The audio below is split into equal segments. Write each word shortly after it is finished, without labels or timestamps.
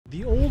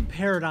The old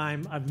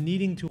paradigm of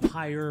needing to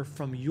hire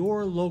from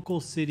your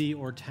local city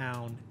or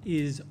town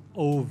is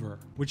over,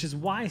 which is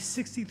why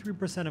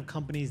 63% of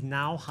companies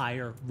now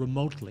hire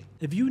remotely.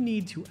 If you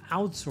need to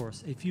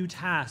outsource a few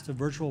tasks to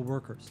virtual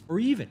workers, or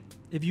even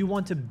if you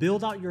want to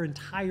build out your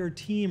entire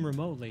team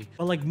remotely,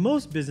 but like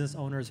most business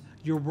owners,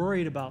 you're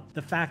worried about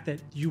the fact that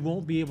you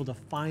won't be able to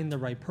find the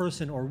right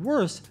person, or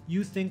worse,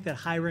 you think that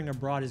hiring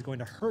abroad is going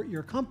to hurt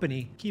your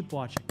company, keep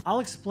watching. I'll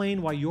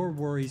explain why your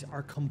worries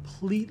are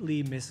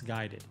completely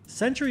misguided.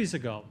 Centuries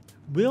ago,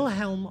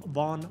 Wilhelm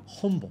von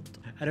Humboldt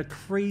had a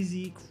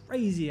crazy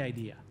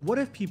idea. What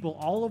if people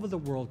all over the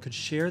world could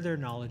share their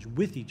knowledge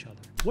with each other?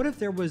 What if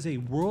there was a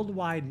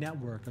worldwide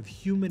network of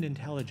human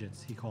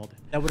intelligence, he called it,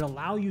 that would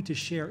allow you to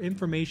share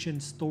information,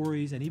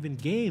 stories, and even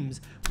games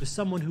with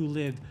someone who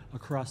lived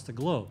across the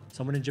globe,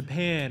 someone in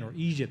Japan or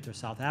Egypt or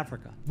South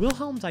Africa?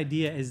 Wilhelm's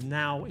idea is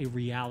now a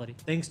reality,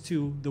 thanks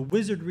to the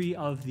wizardry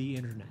of the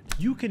internet.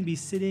 You can be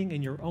sitting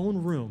in your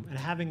own room and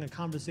having a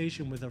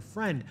conversation with a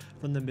friend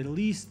from the Middle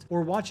East,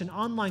 or watch an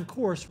online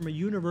course from a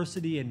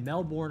university in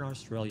Melbourne,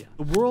 Australia.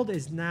 The world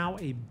is now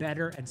a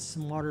better and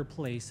smarter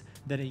place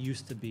than it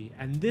used to be,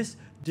 and this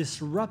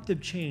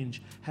disruptive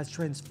change has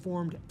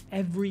transformed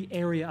every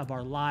area of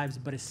our lives,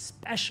 but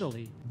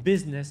especially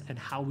business and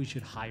how we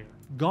should hire.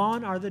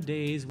 Gone are the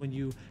days when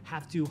you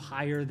have to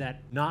hire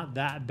that not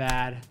that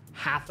bad,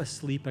 half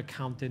asleep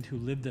accountant who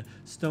lived a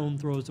stone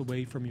throws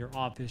away from your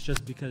office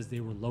just because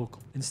they were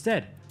local.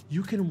 Instead,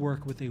 you can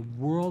work with a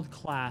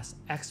world-class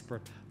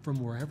expert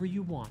from wherever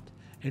you want,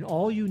 and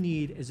all you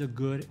need is a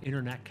good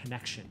internet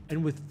connection.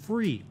 And with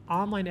free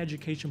online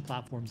education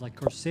platforms like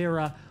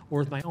Coursera, or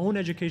with my own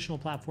educational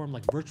platform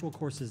like Virtual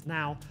Courses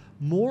Now,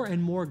 more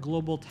and more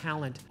global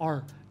talent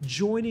are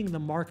joining the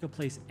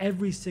marketplace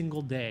every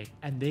single day,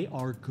 and they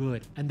are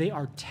good, and they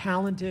are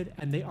talented,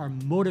 and they are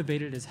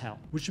motivated as hell,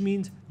 which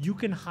means you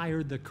can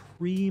hire the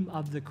cream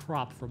of the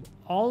crop from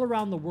all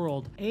around the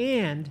world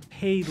and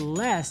pay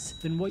less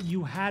than what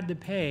you had to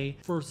pay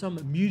for some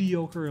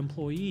mediocre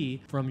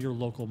employee from your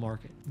local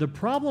market. The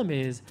problem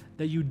is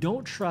that you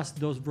don't trust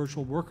those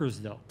virtual workers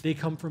though. They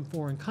come from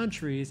foreign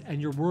countries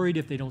and you're worried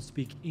if they don't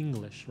speak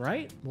English,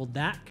 right? Well,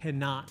 that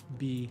cannot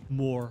be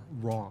more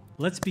wrong.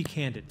 Let's be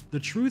candid. The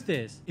truth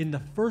is, in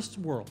the first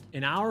world,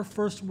 in our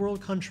first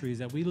world countries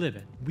that we live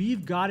in,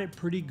 we've got it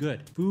pretty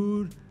good.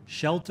 Food,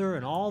 shelter,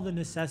 and all the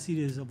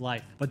necessities of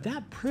life. But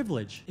that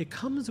privilege, it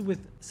comes with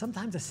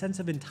sometimes a sense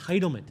of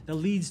entitlement that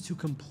leads to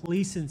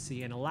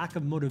complacency and a lack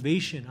of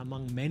motivation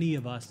among many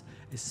of us,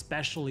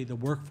 especially the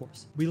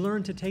workforce. We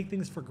learn to take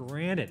things for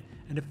granted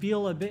and to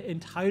feel a bit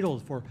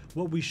entitled for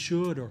what we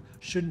should or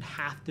shouldn't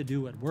have to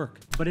do at work.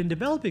 But in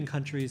developing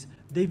countries,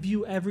 they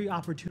view every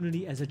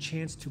opportunity as a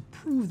chance to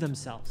prove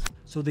themselves.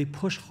 So they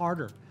push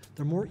harder.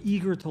 They're more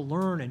eager to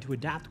learn and to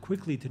adapt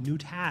quickly to new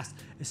tasks,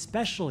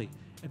 especially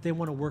if they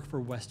want to work for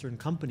Western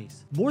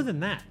companies. More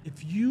than that,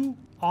 if you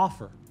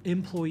offer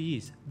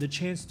employees the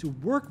chance to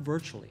work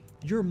virtually,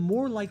 you're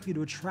more likely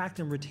to attract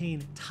and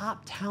retain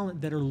top talent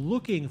that are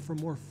looking for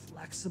more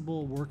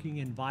flexible working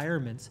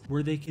environments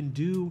where they can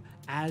do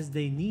as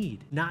they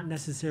need, not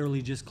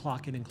necessarily just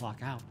clock in and clock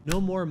out. No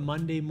more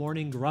Monday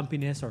morning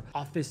grumpiness or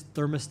office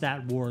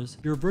thermostat wars.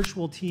 Your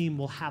virtual team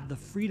will have the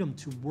freedom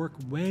to work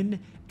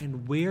when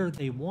and where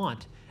they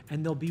want,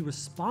 and they'll be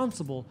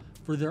responsible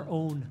for their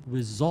own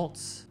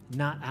results,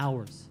 not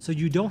ours. So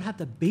you don't have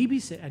to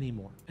babysit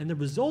anymore. And the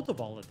result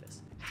of all of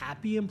this,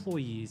 happy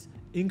employees,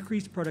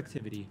 increased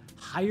productivity,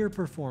 higher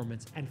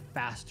performance, and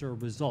faster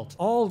results.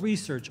 All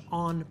research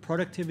on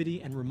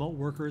productivity and remote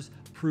workers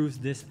proves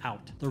this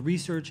out. The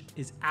research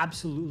is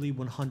absolutely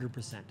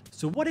 100%.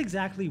 So what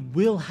exactly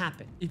will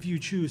happen if you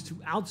choose to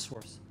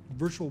outsource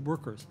virtual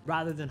workers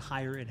rather than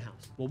hire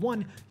in-house? Well,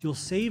 one, you'll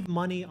save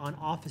money on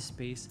office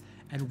space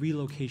and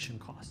relocation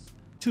costs.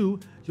 2,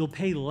 you'll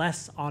pay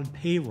less on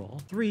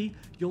payroll. 3,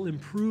 you'll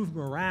improve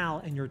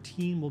morale and your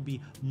team will be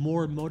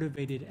more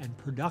motivated and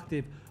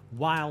productive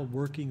while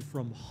working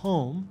from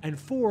home. And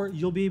 4,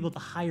 you'll be able to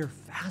hire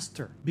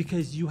faster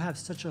because you have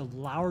such a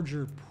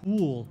larger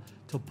pool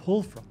to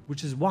pull from,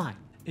 which is why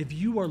if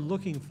you are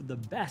looking for the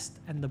best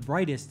and the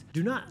brightest,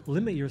 do not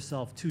limit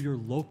yourself to your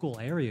local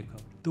area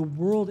code. The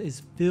world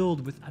is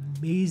filled with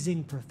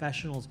amazing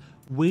professionals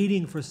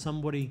waiting for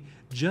somebody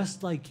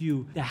just like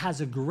you that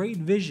has a great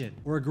vision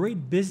or a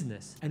great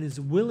business and is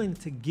willing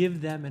to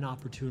give them an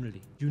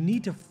opportunity. You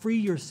need to free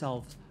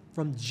yourself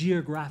from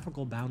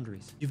geographical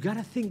boundaries. You've got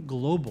to think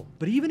global.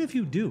 But even if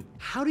you do,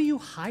 how do you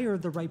hire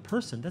the right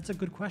person? That's a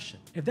good question.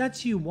 If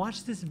that's you,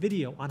 watch this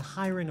video on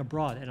hiring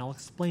abroad and I'll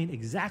explain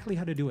exactly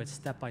how to do it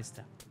step by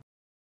step.